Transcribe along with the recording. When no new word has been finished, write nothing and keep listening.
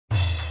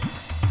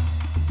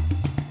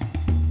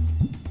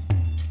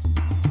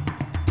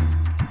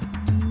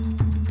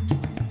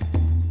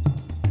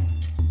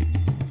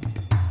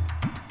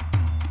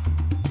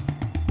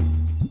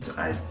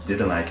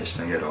didn't like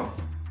Ashtanga at all.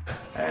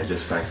 I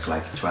just practiced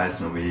like twice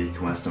in a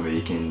week, once in a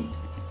week, and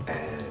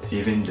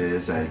even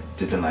this I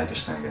didn't like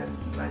Ashtanga.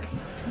 Like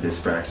this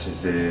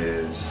practice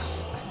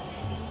is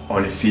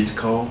only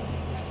physical,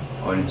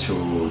 only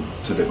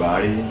to the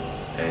body,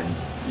 and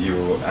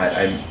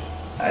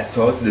I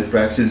thought the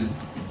practice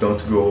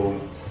don't go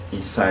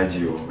inside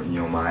you, in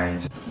your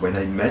mind. When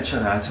I met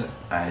Sharat,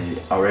 I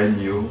already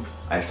knew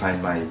I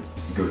find my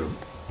guru,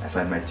 I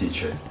find my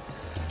teacher.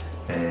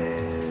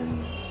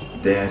 And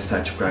then I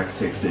started to practice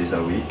 6 days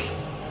a week.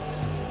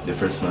 The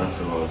first month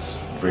was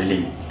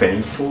really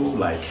painful,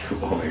 like,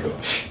 oh my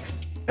gosh.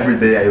 Every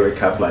day I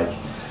wake up like,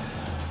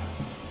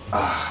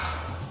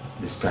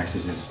 this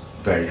practice is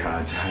very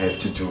hard. I have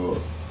to do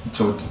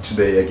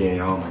today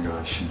again, oh my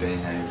gosh.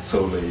 Then I'm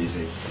so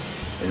lazy.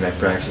 And my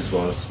practice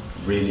was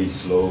really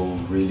slow,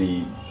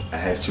 really, I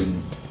have to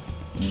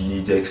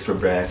need extra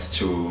breath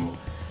to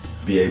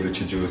be able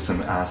to do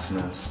some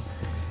asanas.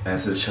 And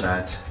so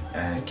Sharat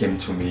came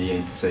to me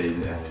and said,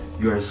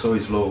 you are so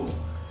slow,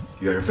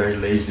 you are a very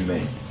lazy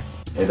man.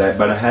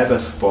 But I have a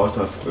support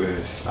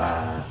with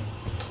a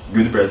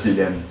good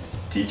Brazilian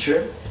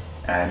teacher.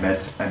 I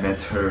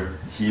met her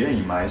here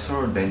in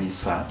Mysore,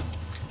 Denisa.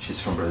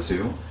 She's from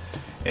Brazil,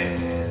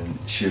 and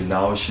she's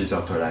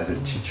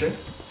authorized teacher.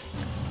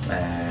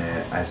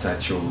 I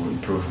started to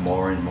improve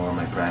more and more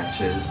my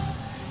practice,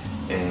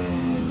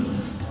 and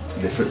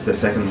the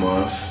second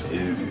month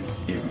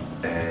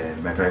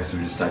my practice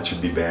will start to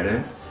be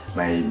better.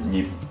 My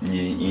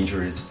knee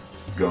injury is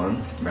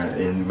gone,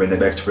 and when I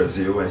back to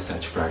Brazil I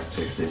started to practice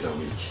 6 days a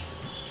week.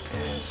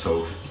 And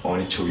so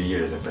only 2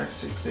 years I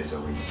practiced 6 days a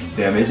week.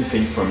 The amazing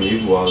thing for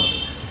me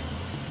was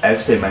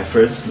after my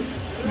first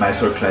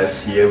Mysore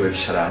class here with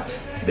Sharat,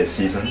 the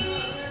season,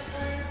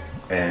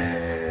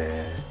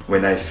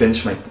 when I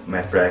finished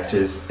my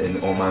practice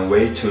and on my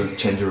way to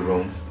change the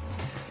room,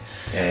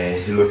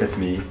 he looked at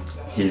me,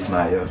 he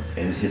smiled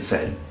and he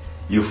said,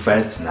 "You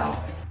fast now."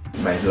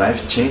 My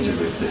life changed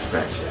with this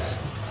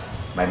practice.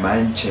 My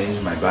mind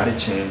changed, my body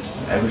changed,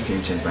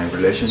 everything changed. My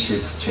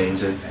relationships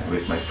changed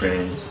with my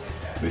friends,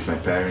 with my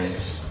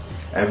parents.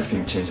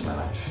 Everything changed my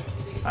life.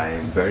 I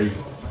am very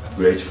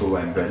grateful,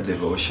 I'm very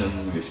devotion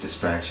with this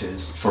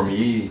practice. For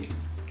me,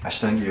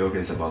 Ashtanga Yoga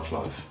is about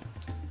love.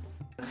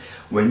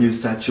 When you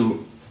start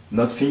to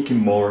not thinking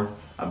more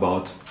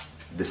about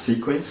the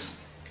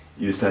sequence,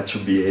 you start to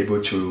be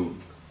able to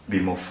be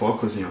more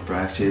focused in your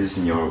practice,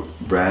 in your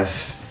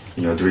breath,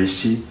 in your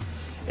drishti,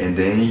 and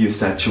then you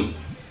start to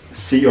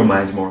see your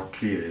mind more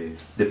clearly.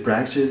 The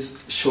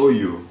practice show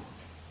you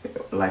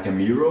like a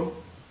mirror.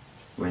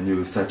 When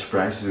you start to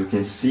practice, you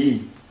can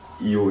see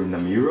you in the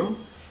mirror,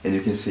 and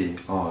you can see,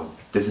 oh,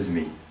 this is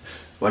me.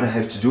 What I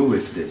have to do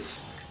with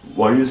this?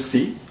 What you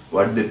see,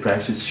 what the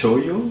practice show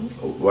you,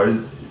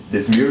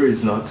 this mirror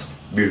is not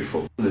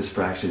beautiful. This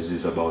practice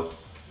is about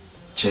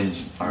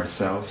changing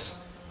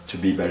ourselves to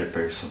be better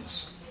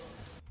persons.